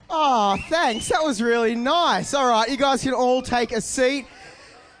Oh, thanks. That was really nice. All right, you guys can all take a seat.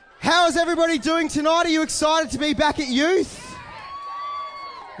 How is everybody doing tonight? Are you excited to be back at youth?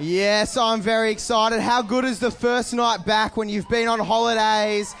 Yes, I'm very excited. How good is the first night back when you've been on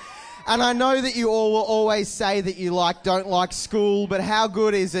holidays? And I know that you all will always say that you don't like school, but how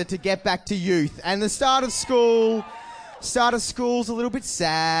good is it to get back to youth? And the start of school's a little bit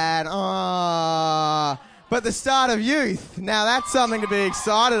sad. But the start of youth, now that's something to be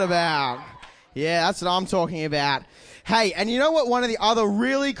excited about. Yeah, that's what I'm talking about. Hey, and you know what one of the other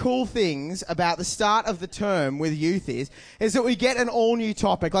really cool things about the start of the term with youth is that we get an all new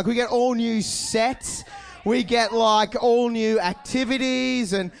topic. Like we get all new sets, we get all new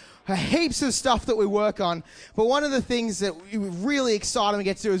activities and heaps of stuff that we work on. But one of the things that we really excited we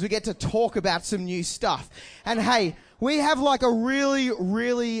get to do is we get to talk about some new stuff. And hey, we have a really,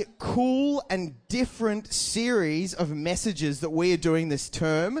 really cool and different series of messages that we are doing this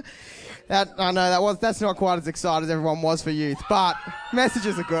term. I know that's not quite as excited as everyone was for youth, but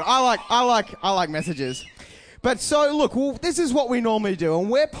messages are good. I like messages. But so look, this is what we normally do, and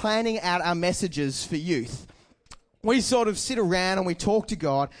we're planning out our messages for youth. We sort of sit around and we talk to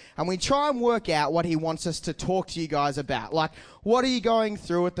God and we try and work out what he wants us to talk to you guys about. What are you going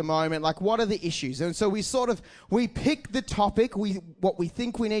through at the moment? What are the issues? And so we pick the topic, what we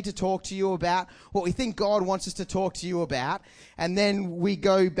think we need to talk to you about, what we think God wants us to talk to you about, and then we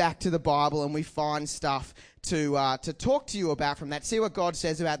go back to the Bible and we find stuff to talk to you about from that, see what God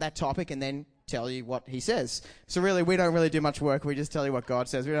says about that topic, and then tell you what he says. So really, we don't really do much work. We just tell you what God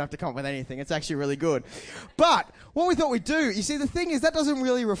says. We don't have to come up with anything. It's actually really good. But what we thought we'd do, you see, the thing is that doesn't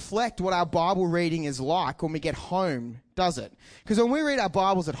really reflect what our Bible reading is like when we get home, does it? Because when we read our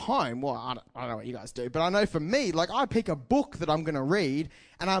Bibles at home, well, I don't know what you guys do, but I know for me, I pick a book that I'm going to read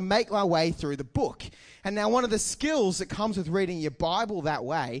and I make my way through the book. And now one of the skills that comes with reading your Bible that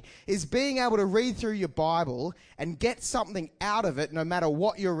way is being able to read through your Bible and get something out of it no matter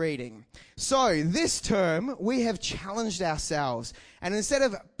what you're reading. So this term, we have challenged ourselves. And instead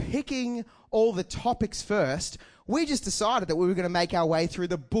of picking all the topics first, we just decided that we were going to make our way through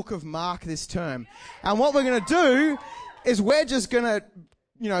the book of Mark this term. And what we're going to do is we're just going to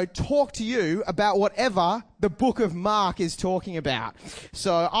talk to you about whatever the book of Mark is talking about.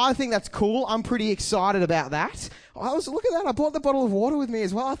 So I think that's cool. I'm pretty excited about that. Look at that. I brought the bottle of water with me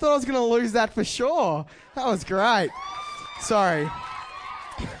as well. I thought I was going to lose that for sure. That was great. Sorry.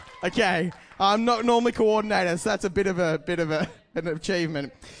 Okay. I'm not normally coordinator, so that's a bit of an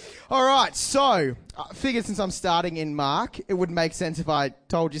achievement. All right. So I figured since I'm starting in Mark, it would make sense if I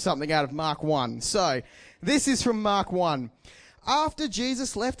told you something out of Mark 1. So this is from Mark 1. After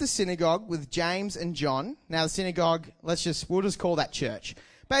Jesus left the synagogue with James and John, now the synagogue, we'll just call that church.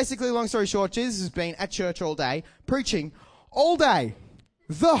 Basically, long story short, Jesus has been at church all day, preaching all day,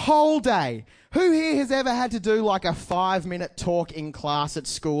 the whole day. Who here has ever had to do a 5-minute talk in class at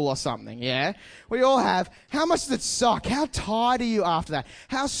school or something, yeah? We all have. How much does it suck? How tired are you after that?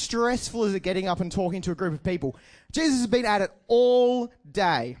 How stressful is it getting up and talking to a group of people? Jesus has been at it all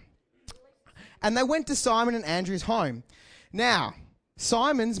day. And they went to Simon and Andrew's home. Now,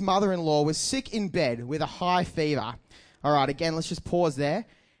 Simon's mother-in-law was sick in bed with a high fever. All right, again, let's just pause there.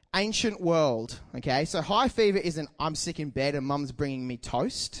 Ancient world, okay? So high fever isn't I'm sick in bed and mum's bringing me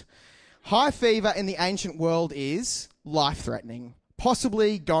toast. High fever in the ancient world is life-threatening,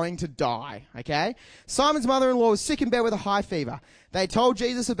 possibly going to die, okay? Simon's mother-in-law was sick in bed with a high fever. They told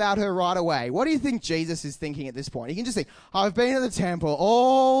Jesus about her right away. What do you think Jesus is thinking at this point? He can just think, I've been at the temple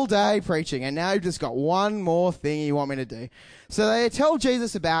all day preaching, and now you've just got one more thing you want me to do. So they tell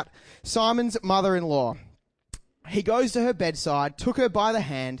Jesus about Simon's mother-in-law. He goes to her bedside, took her by the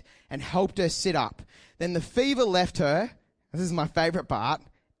hand, and helped her sit up. Then the fever left her. This is my favorite part.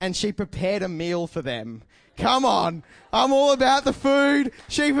 And she prepared a meal for them. Come on. I'm all about the food.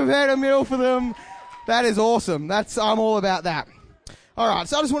 She prepared a meal for them. That is awesome. I'm all about that. All right,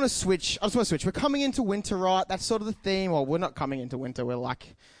 so I just want to switch. We're coming into winter, right? That's sort of the theme. Well, we're not coming into winter.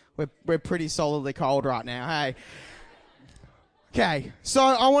 We're pretty solidly cold right now, hey? Okay, so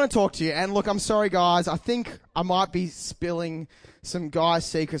I want to talk to you. And look, I'm sorry, guys. I think I might be spilling some guys'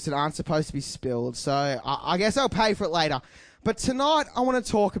 secrets that aren't supposed to be spilled. So I guess I'll pay for it later. But tonight, I want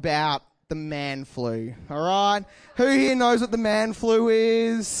to talk about the man flu, all right? Who here knows what the man flu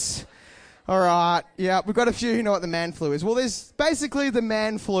is? All right, yeah, we've got a few who know what the man flu is. Well, there's basically the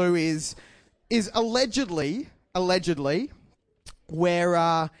man flu is allegedly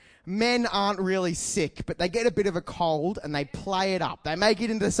where men aren't really sick, but they get a bit of a cold and they play it up. They make it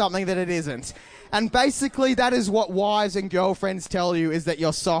into something that it isn't. And basically that is what wives and girlfriends tell you, is that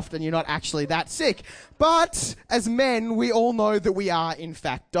you're soft and you're not actually that sick. But as men, we all know that we are in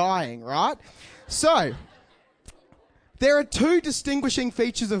fact dying, right? So there are two distinguishing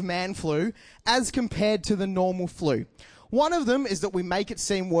features of man flu as compared to the normal flu. One of them is that we make it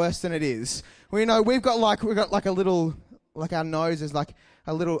seem worse than it is. We've got like a little, like our nose is like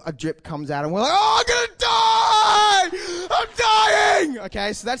a drip comes out and we're like, oh, I'm gonna die! I'm dying!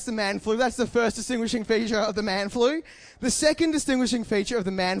 Okay, so that's the man flu. That's the first distinguishing feature of the man flu. The second distinguishing feature of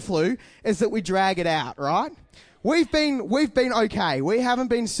the man flu is that we drag it out, right? We've been okay. We haven't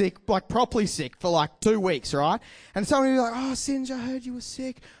been sick, like properly sick, for like 2 weeks, right? And somebody will be like, oh, Singe, I heard you were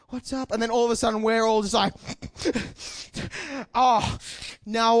sick. What's up? And then all of a sudden we're all just like, oh,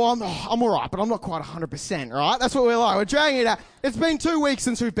 no, I'm all right, but I'm not quite 100%, right? That's what we're like. We're dragging it out. It's been 2 weeks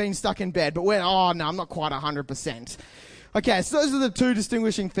since we've been stuck in bed, but oh, no, I'm not quite 100%. Okay, so those are the two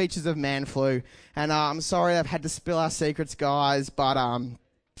distinguishing features of man flu. And I'm sorry I've had to spill our secrets, guys, but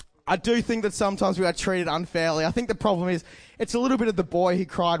I do think that sometimes we are treated unfairly. I think the problem is it's a little bit of the boy who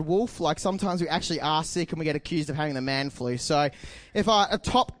cried wolf. Like sometimes we actually are sick and we get accused of having the man flu. So if a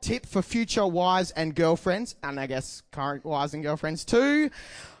top tip for future wives and girlfriends, and I guess current wives and girlfriends too,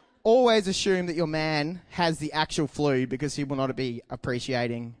 always assume that your man has the actual flu, because he will not be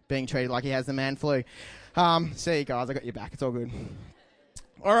appreciating being treated like he has the man flu. See you guys, I got your back. It's all good.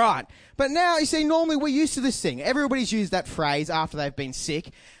 All right. But now, you see, normally we're used to this thing. Everybody's used that phrase after they've been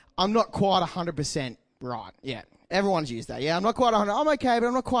sick. I'm not quite 100% right. Yeah, everyone's used that. Yeah, I'm not quite 100%. I'm okay, but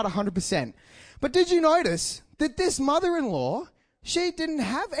I'm not quite 100%. But did you notice that this mother-in-law, she didn't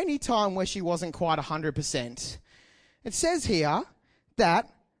have any time where she wasn't quite 100%. It says here that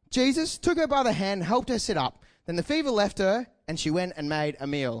Jesus took her by the hand, helped her sit up. Then the fever left her, and she went and made a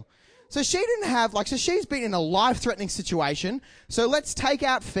meal. So she didn't have, so she's been in a life-threatening situation. So let's take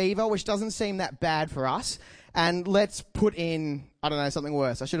out fever, which doesn't seem that bad for us, and let's put in, I don't know, something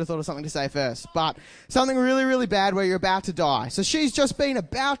worse. I should have thought of something to say first. But something really, really bad where you're about to die. So she's just been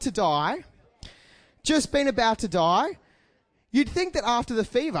about to die. You'd think that after the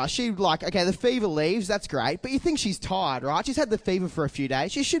fever, she'd okay, the fever leaves, that's great, but you think she's tired, right? She's had the fever for a few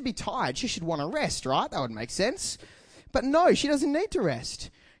days. She should be tired. She should want to rest, right? That would make sense. But no, she doesn't need to rest.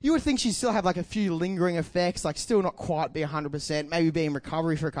 You would think she'd still have a few lingering effects, still not quite be 100%, maybe be in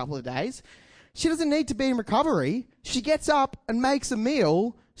recovery for a couple of days. She doesn't need to be in recovery. She gets up and makes a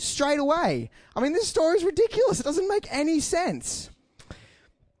meal straight away. I mean, this story is ridiculous. It doesn't make any sense.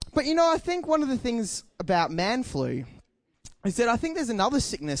 But, I think one of the things about man flu is that I think there's another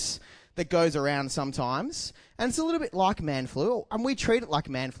sickness that goes around sometimes, and it's a little bit like man flu, and we treat it like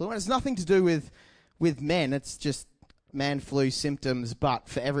man flu, and it's nothing to do with men. It's just man flu symptoms, but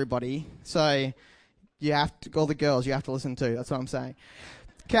for everybody. So you have to, all the girls you have to listen to. That's what I'm saying.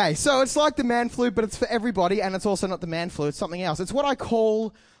 Okay, so it's like the man flu, but it's for everybody, and it's also not the man flu. It's something else. It's what I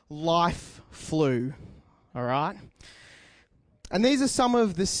call life flu, all right? And these are some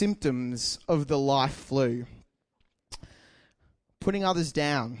of the symptoms of the life flu. Putting others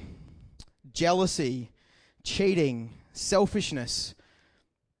down, jealousy, cheating, selfishness.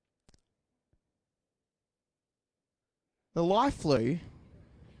 The life flu,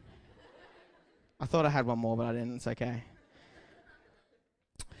 I thought I had one more, but I didn't. It's okay.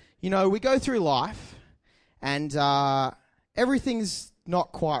 We go through life and everything's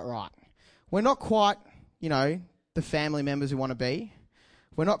not quite right. We're not quite, the family members we want to be.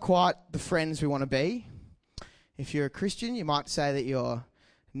 We're not quite the friends we want to be. If you're a Christian, you might say that you're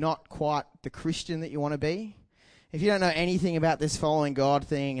not quite the Christian that you want to be. If you don't know anything about this following God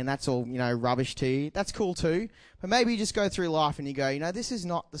thing and that's all, rubbish to you, that's cool too. But maybe you just go through life and you go, this is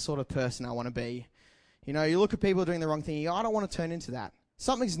not the sort of person I want to be. You look at people doing the wrong thing and you go, I don't want to turn into that.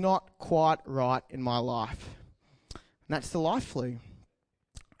 Something's not quite right in my life. And that's the life flu.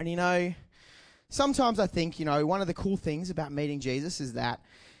 And sometimes I think, one of the cool things about meeting Jesus is that,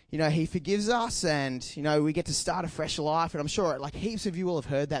 he forgives us and, we get to start a fresh life. And I'm sure heaps of you will have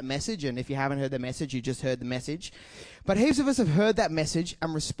heard that message. And if you haven't heard the message, you just heard the message. But heaps of us have heard that message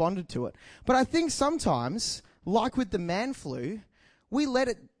and responded to it. But I think sometimes, like with the man flu, we let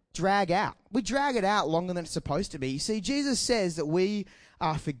it drag out. We drag it out longer than it's supposed to be. You see, Jesus says that we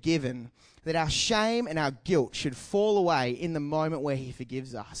are forgiven, that our shame and our guilt should fall away in the moment where he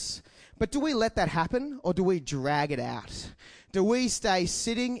forgives us. But do we let that happen, or do we drag it out? Do we stay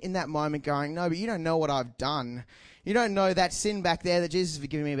sitting in that moment going, no, but you don't know what I've done. You don't know that sin back there that Jesus is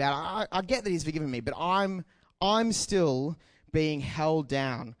forgiving me about. I get that he's forgiven me, but I'm still being held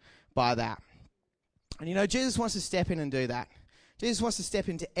down by that. And Jesus wants to step in and do that. Jesus wants to step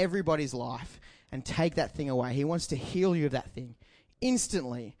into everybody's life and take that thing away. He wants to heal you of that thing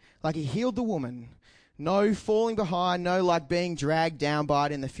instantly, like he healed the woman. No falling behind, no like being dragged down by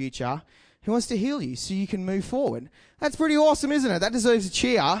it in the future. He wants to heal you so you can move forward. That's pretty awesome, isn't it? That deserves a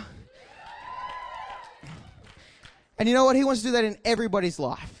cheer. And you know what? He wants to do that in everybody's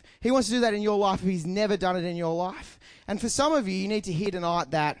life. He wants to do that in your life if he's never done it in your life. And for some of you, you need to hear tonight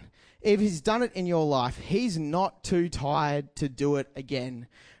that if he's done it in your life, he's not too tired to do it again.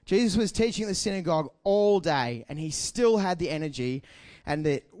 Jesus was teaching at the synagogue all day, and he still had the energy and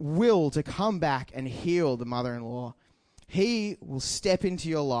the will to come back and heal the mother-in-law. He will step into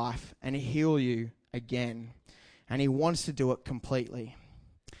your life and heal you again. And he wants to do it completely.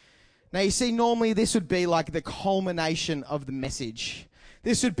 Now, you see, normally this would be like the culmination of the message.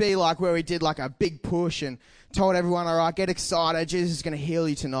 This would be like where we did like a big push and told everyone, all right, get excited, Jesus is going to heal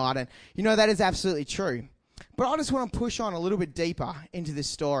you tonight. And you know, that is absolutely true. But I just want to push on a little bit deeper into this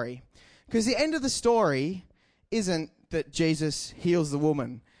story. Because the end of the story isn't that Jesus heals the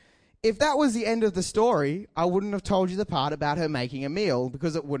woman. If that was the end of the story, I wouldn't have told you the part about her making a meal,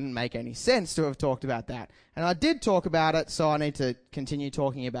 because it wouldn't make any sense to have talked about that. And I did talk about it, so I need to continue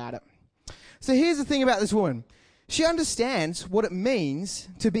talking about it. So here's the thing about this woman. She understands what it means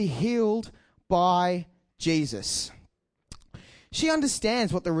to be healed by Jesus. She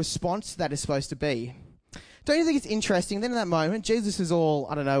understands what the response to that is supposed to be. Don't you think it's interesting? Then in that moment, Jesus is all,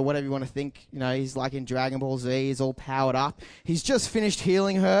 I don't know, whatever you want to think. You know, he's like in Dragon Ball Z. He's all powered up. He's just finished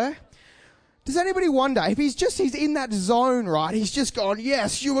healing her. Does anybody wonder if he's in that zone, right? He's just gone,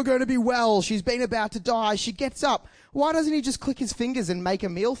 yes, you are going to be well. She's been about to die. She gets up. Why doesn't he just click his fingers and make a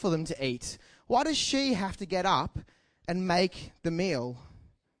meal for them to eat? Why does she have to get up and make the meal?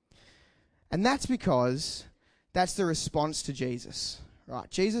 And that's because that's the response to Jesus, right?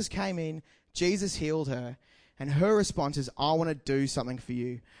 Jesus came in, Jesus healed her, and her response is, I want to do something for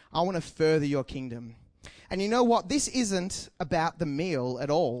you. I want to further your kingdom. And you know what? This isn't about the meal at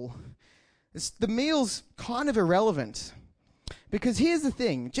all. The meal's kind of irrelevant. Because here's the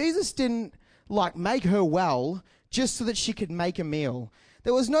thing. Jesus didn't make her well just so that she could make a meal.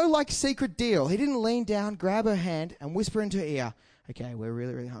 There was no secret deal. He didn't lean down, grab her hand, and whisper into her ear, okay, we're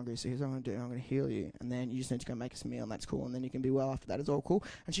really, really hungry, so here's what I'm going to do. I'm going to heal you, and then you just need to go make us a meal, and that's cool, and then you can be well after that. It's all cool.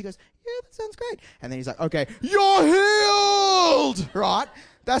 And she goes, yeah, that sounds great. And then he's like, okay, you're healed! Right?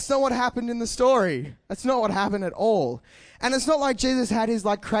 That's not what happened in the story. That's not what happened at all. And it's not like Jesus had his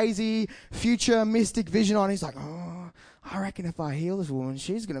crazy future mystic vision on. He's like, oh, I reckon if I heal this woman,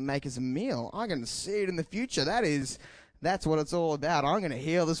 she's going to make us a meal. I'm going to see it in the future. That's what it's all about. I'm going to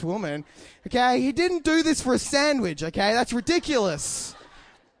heal this woman. Okay, he didn't do this for a sandwich, okay? That's ridiculous.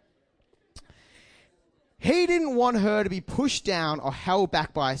 He didn't want her to be pushed down or held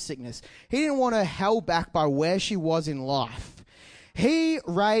back by a sickness. He didn't want her held back by where she was in life. He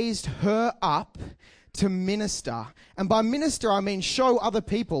raised her up to minister. And by minister, I mean show other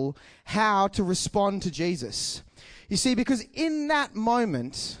people how to respond to Jesus. You see, because in that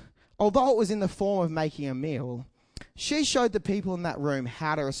moment, although it was in the form of making a meal, she showed the people in that room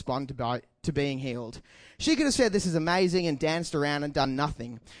how to respond to being healed. She could have said, this is amazing, and danced around and done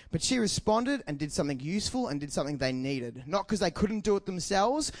nothing. But she responded and did something useful and did something they needed. Not because they couldn't do it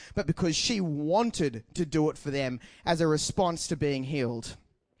themselves, but because she wanted to do it for them as a response to being healed.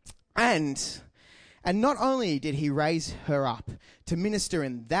 And not only did he raise her up to minister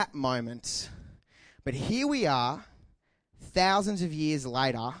in that moment, but here we are, thousands of years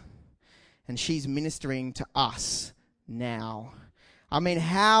later, and she's ministering to us now. I mean,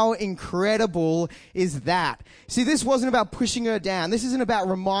 how incredible is that? See, this wasn't about pushing her down. This isn't about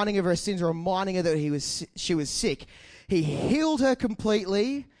reminding her of her sins or reminding her that she was sick. He healed her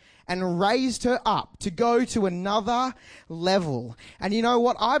completely and raised her up to go to another level. And you know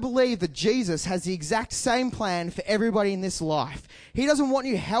what? I believe that Jesus has the exact same plan for everybody in this life. He doesn't want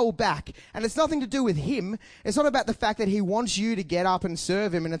you held back. And it's nothing to do with him. It's not about the fact that he wants you to get up and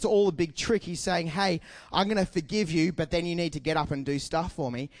serve him and it's all a big trick. He's saying, hey, I'm going to forgive you, but then you need to get up and do stuff for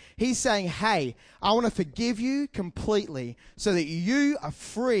me. He's saying, hey, I want to forgive you completely so that you are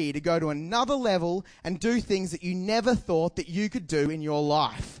free to go to another level and do things that you never thought that you could do in your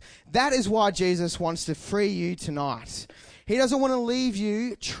life. That is why Jesus wants to free you tonight. He doesn't want to leave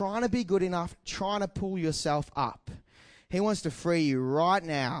you trying to be good enough, trying to pull yourself up. He wants to free you right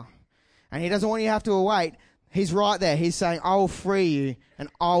now. And he doesn't want you to have to wait. He's right there. He's saying, I will free you and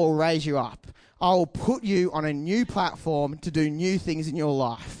I will raise you up. I will put you on a new platform to do new things in your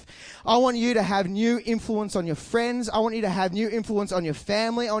life. I want you to have new influence on your friends. I want you to have new influence on your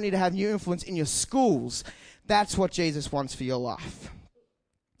family. I want you to have new influence in your schools. That's what Jesus wants for your life.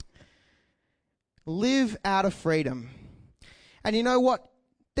 Live out of freedom. And you know what?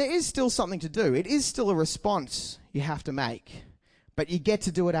 There is still something to do. It is still a response you have to make. But you get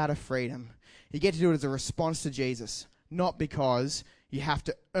to do it out of freedom. You get to do it as a response to Jesus, not because you have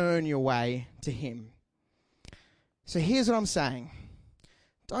to earn your way to him. So here's what I'm saying.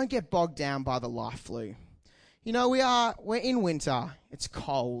 Don't get bogged down by the life flu. You know, we're in winter. It's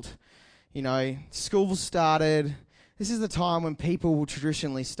cold. You know, school's started. This is the time when people will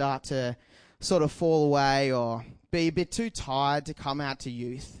traditionally start to sort of fall away or be a bit too tired to come out to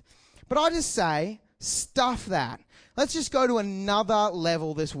youth. But I just say, stuff that. Let's just go to another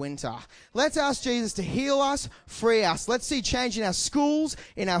level this winter. Let's ask Jesus to heal us, free us. Let's see change in our schools,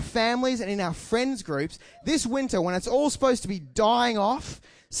 in our families, and in our friends groups. This winter, when it's all supposed to be dying off,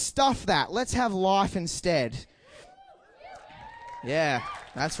 stuff that. Let's have life instead. Yeah,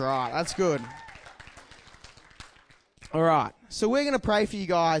 that's right. That's good. All right. So we're going to pray for you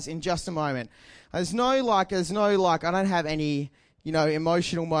guys in just a moment. There's no, I don't have any,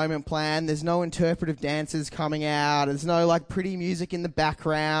 emotional moment planned. There's no interpretive dances coming out. There's no, pretty music in the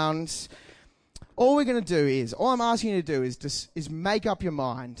background. All I'm asking you to do is make up your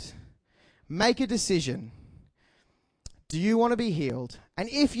mind. Make a decision. Do you want to be healed? And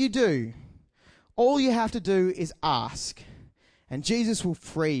if you do, all you have to do is ask. And Jesus will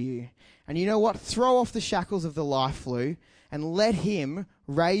free you. And you know what? Throw off the shackles of the life flu and let him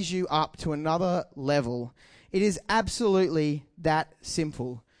raise you up to another level. It is absolutely that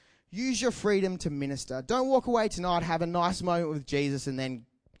simple. Use your freedom to minister. Don't walk away tonight, have a nice moment with Jesus, and then,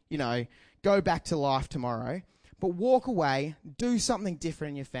 go back to life tomorrow. But walk away, do something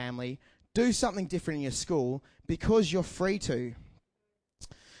different in your family, do something different in your school, because you're free to.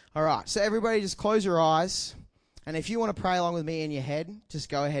 All right, so everybody just close your eyes. And if you want to pray along with me in your head, just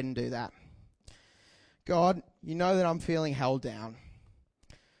go ahead and do that. God, you know that I'm feeling held down.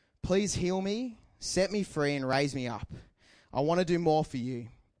 Please heal me, set me free, and raise me up. I want to do more for you.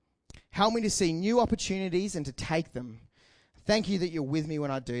 Help me to see new opportunities and to take them. Thank you that you're with me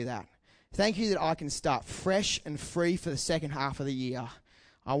when I do that. Thank you that I can start fresh and free for the second half of the year.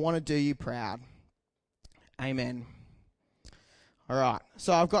 I want to do you proud. Amen. All right,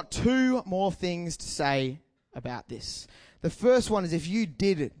 so I've got 2 more things to say about this. The first one is if you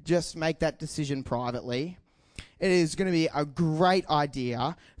did just make that decision privately, it is going to be a great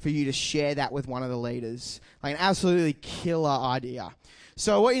idea for you to share that with one of the leaders. Like an absolutely killer idea.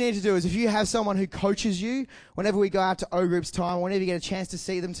 So what you need to do is if you have someone who coaches you, whenever we go out to O Groups time, whenever you get a chance to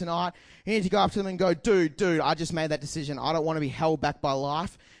see them tonight, you need to go up to them and go, dude, I just made that decision. I don't want to be held back by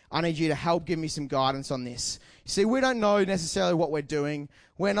life. I need you to help give me some guidance on this. You see, we don't know necessarily what we're doing.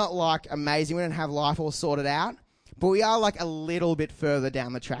 We're not amazing. We don't have life all sorted out. But we are a little bit further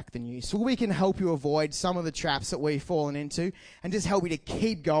down the track than you. So we can help you avoid some of the traps that we've fallen into and just help you to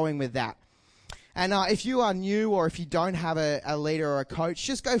keep going with that. And if you are new or if you don't have a leader or a coach,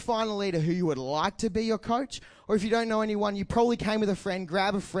 just go find a leader who you would like to be your coach. Or if you don't know anyone, you probably came with a friend,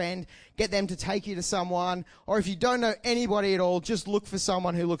 grab a friend, get them to take you to someone. Or if you don't know anybody at all, just look for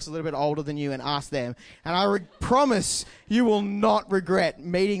someone who looks a little bit older than you and ask them. And I promise you will not regret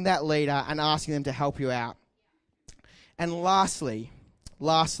meeting that leader and asking them to help you out. And lastly,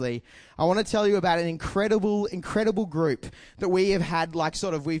 I want to tell you about an incredible group that we have had,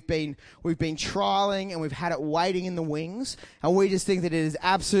 we've been trialing and we've had it waiting in the wings, and we just think that it is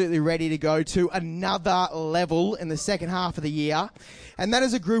absolutely ready to go to another level in the second half of the year. And that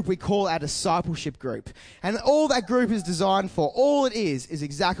is a group we call our discipleship group. And all that group is designed for, all it is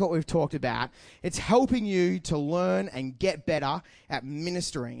exactly what we've talked about. It's helping you to learn and get better at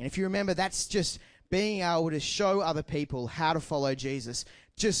ministering. And if you remember, that's just being able to show other people how to follow Jesus,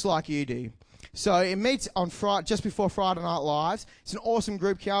 just like you do. So it meets on Friday, just before Friday Night Lives. It's an awesome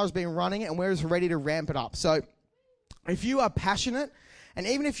group. Kiara's been running it, and we're just ready to ramp it up. So if you are passionate, and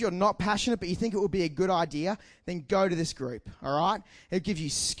even if you're not passionate but you think it would be a good idea, then go to this group, all right? It'll give you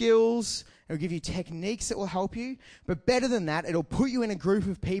skills, it'll give you techniques that will help you, but better than that, it'll put you in a group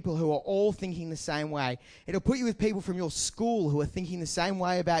of people who are all thinking the same way. It'll put you with people from your school who are thinking the same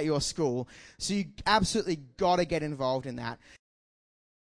way about your school, so you absolutely got to get involved in that.